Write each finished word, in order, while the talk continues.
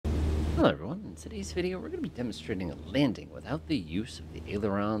Hello everyone, in today's video we're going to be demonstrating a landing without the use of the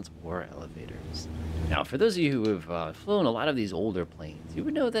ailerons or elevators. Now for those of you who have flown a lot of these older planes, you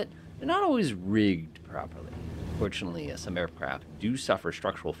would know that they're not always rigged properly. Fortunately, some aircraft do suffer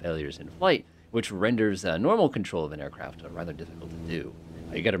structural failures in flight, which renders normal control of an aircraft rather difficult to do.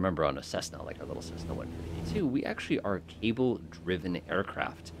 You got to remember on a Cessna, like our little Cessna 152, we actually are a cable-driven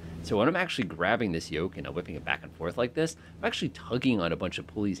aircraft. So when I'm actually grabbing this yoke and whipping it back and forth like this, I'm actually tugging on a bunch of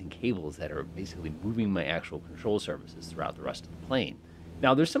pulleys and cables that are basically moving my actual control surfaces throughout the rest of the plane.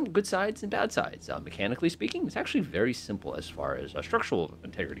 Now, there's some good sides and bad sides. Mechanically speaking, it's actually very simple as far as structural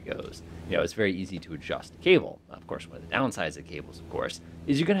integrity goes. It's very easy to adjust the cable. Of course, one of the downsides of cables, of course,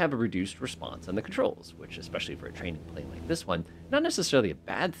 is you're going to have a reduced response on the controls, which, especially for a training plane like this one, not necessarily a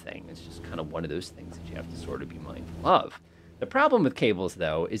bad thing. It's just kind of one of those things that you have to sort of be mindful of. The problem with cables,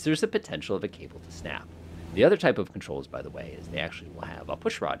 though, is there's a potential of a cable to snap. The other type of controls, by the way, is they actually will have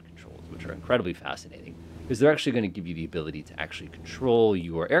push rod controls, which are incredibly fascinating because they're actually going to give you the ability to actually control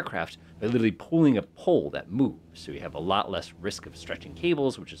your aircraft by literally pulling a pole that moves. So you have a lot less risk of stretching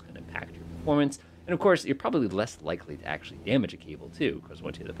cables, which is going to impact your performance. And of course, you're probably less likely to actually damage a cable too, because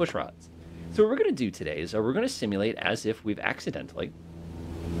once you have the push rods. So what we're going to do today is we're going to simulate as if we've accidentally,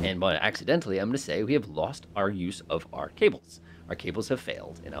 and by accidentally, I'm going to say we have lost our use of our cables. Our cables have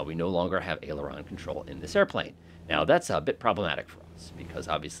failed, and now we no longer have aileron control in this airplane. Now, that's a bit problematic for us, because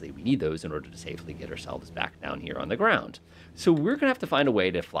obviously we need those in order to safely get ourselves back down here on the ground. So we're going to have to find a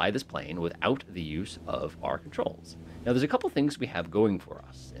way to fly this plane without the use of our controls. Now, there's a couple things we have going for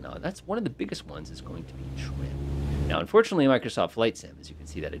us, and that's one of the biggest ones is going to be trim. Now, unfortunately, Microsoft Flight Sim, as you can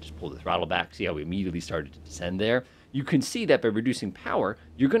see that I just pulled the throttle back, see how we immediately started to descend there? You can see that by reducing power,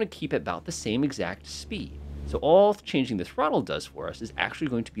 you're going to keep about the same exact speed. So all changing the throttle does for us is actually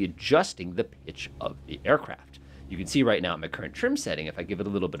going to be adjusting the pitch of the aircraft. You can see right now at my current trim setting, if I give it a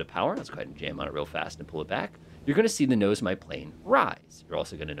little bit of power, let's go ahead and jam on it real fast and pull it back, you're going to see the nose of my plane rise. You're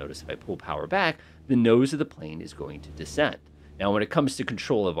also going to notice if I pull power back, the nose of the plane is going to descend. Now, when it comes to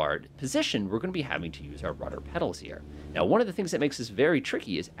control of our position, we're going to be having to use our rudder pedals here. Now, one of the things that makes this very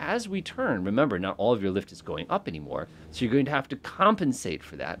tricky is as we turn, remember, not all of your lift is going up anymore, so you're going to have to compensate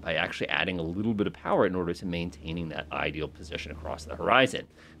for that by actually adding a little bit of power in order to maintaining that ideal position across the horizon.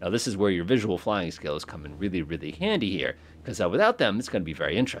 Now, this is where your visual flying skills come in really, really handy here, because without them, it's going to be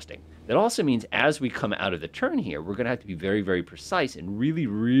very interesting. That also means as we come out of the turn here, we're going to have to be very, very precise and really,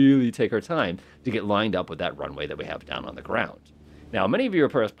 really take our time to get lined up with that runway that we have down on the ground. Now, many of you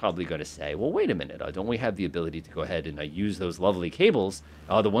are probably going to say, well, wait a minute, don't we have the ability to go ahead and use those lovely cables,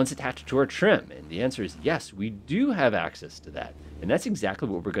 the ones attached to our trim? And the answer is yes, we do have access to that. And that's exactly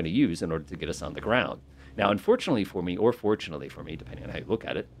what we're going to use in order to get us on the ground. Now, unfortunately for me, or fortunately for me, depending on how you look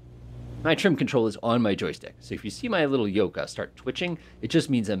at it, my trim control is on my joystick. So if you see my little yoke start twitching, it just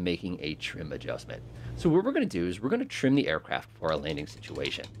means I'm making a trim adjustment. So what we're going to do is we're going to trim the aircraft for our landing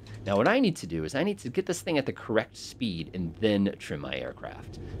situation. Now, what I need to do is I need to get this thing at the correct speed and then trim my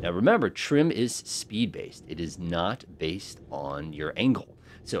aircraft. Now, remember, trim is speed-based. It is not based on your angle.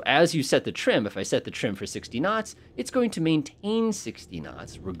 So as you set the trim, if I set the trim for 60 knots, it's going to maintain 60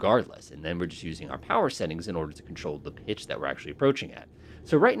 knots regardless. And then we're just using our power settings in order to control the pitch that we're actually approaching at.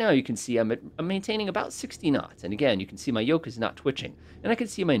 So right now you can see I'm maintaining about 60 knots. And again, you can see my yoke is not twitching. And I can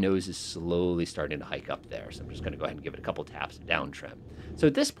see my nose is slowly starting to hike up there. So I'm just going to go ahead and give it a couple taps of down trim. So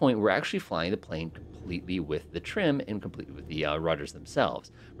at this point, we're actually flying the plane completely with the trim and completely with the rudders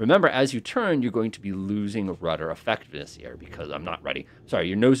themselves. Remember, as you turn, you're going to be losing rudder effectiveness here because I'm not ready. Sorry,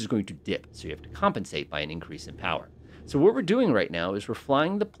 your nose is going to dip. So you have to compensate by an increase in power. So what we're doing right now is we're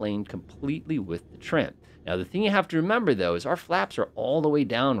flying the plane completely with the trim. Now, the thing you have to remember, though, is our flaps are all the way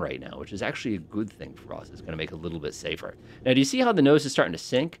down right now, which is actually a good thing for us. It's going to make it a little bit safer. Now, do you see how the nose is starting to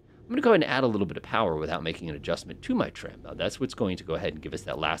sink? I'm going to go ahead and add a little bit of power without making an adjustment to my trim. Now, that's what's going to go ahead and give us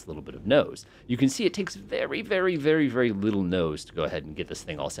that last little bit of nose. You can see it takes very, very, very, very little nose to go ahead and get this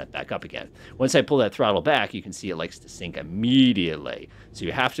thing all set back up again. Once I pull that throttle back, you can see it likes to sink immediately. So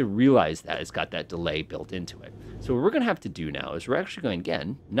you have to realize that it's got that delay built into it. So what we're going to have to do now is we're actually going,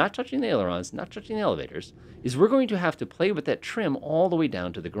 again, not touching the ailerons, not touching the elevators, is we're going to have to play with that trim all the way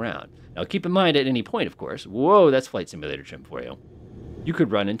down to the ground. Now, keep in mind at any point, of course, whoa, that's Flight Simulator trim for you. You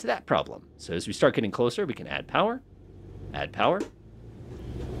could run into that problem. So as we start getting closer, we can add power. And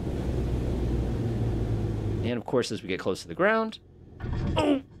of course, as we get close to the ground,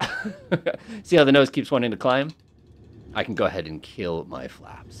 oh! See how the nose keeps wanting to climb? I can go ahead and kill my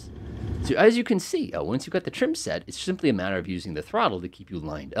flaps. So as you can see, once you've got the trim set, it's simply a matter of using the throttle to keep you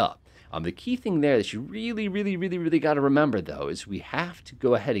lined up. The key thing there that you really got to remember, though, is we have to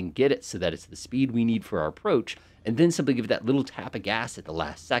go ahead and get it so that it's the speed we need for our approach and then simply give it that little tap of gas at the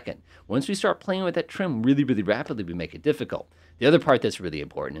last second. Once we start playing with that trim really, really rapidly, we make it difficult. The other part that's really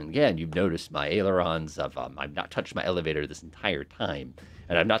important, and again, you've noticed my ailerons, I've not touched my elevator this entire time,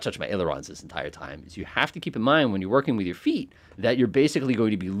 and I've not touched my ailerons this entire time, is you have to keep in mind when you're working with your feet that you're basically going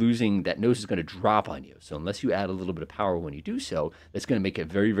to be losing, that nose is going to drop on you. So unless you add a little bit of power when you do so, that's going to make it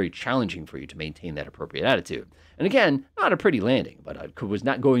very, very challenging for you to maintain that appropriate attitude. And again, not a pretty landing, but it was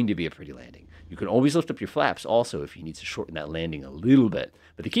not going to be a pretty landing. You can always lift up your flaps also if you need to shorten that landing a little bit.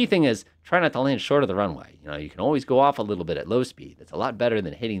 But the key thing is try not to land short of the runway. You can always go off a little bit at low speed. That's a lot better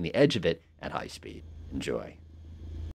than hitting the edge of it at high speed. Enjoy.